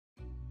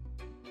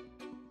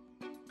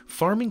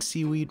Farming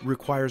seaweed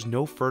requires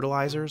no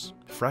fertilizers,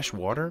 fresh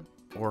water,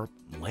 or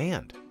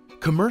land.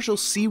 Commercial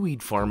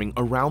seaweed farming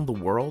around the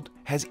world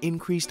has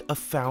increased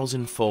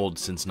 1,000-fold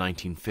since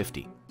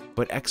 1950,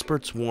 but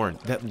experts warn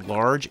that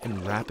large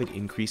and rapid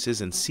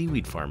increases in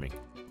seaweed farming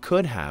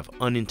could have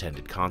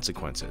unintended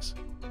consequences.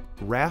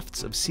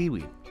 Rafts of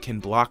seaweed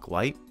can block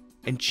light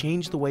and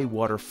change the way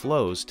water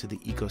flows to the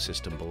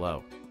ecosystem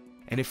below.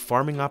 And if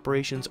farming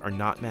operations are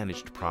not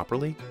managed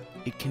properly,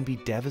 it can be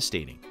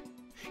devastating.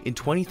 In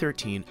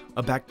 2013,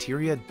 a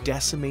bacteria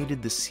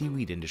decimated the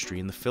seaweed industry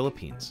in the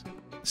Philippines.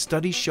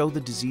 Studies show the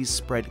disease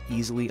spread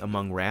easily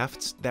among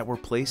rafts that were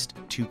placed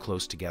too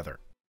close together.